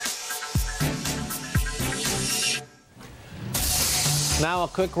Now, a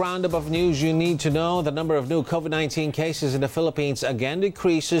quick roundup of news you need to know. The number of new COVID-19 cases in the Philippines again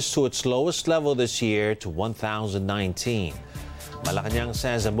decreases to its lowest level this year to 1,019. Malacanang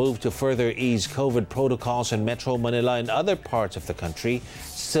says a move to further ease COVID protocols in Metro Manila and other parts of the country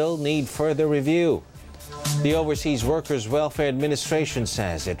still need further review. The Overseas Workers Welfare Administration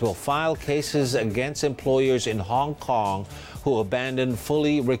says it will file cases against employers in Hong Kong who abandon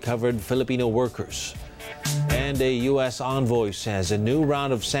fully recovered Filipino workers. And a U.S. envoy says a new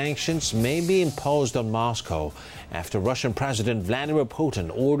round of sanctions may be imposed on Moscow after Russian President Vladimir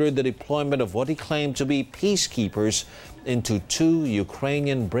Putin ordered the deployment of what he claimed to be peacekeepers into 2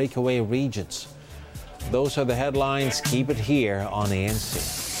 Ukrainian breakaway regions. Those are the headlines. Keep it here on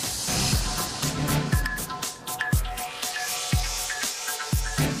ANC.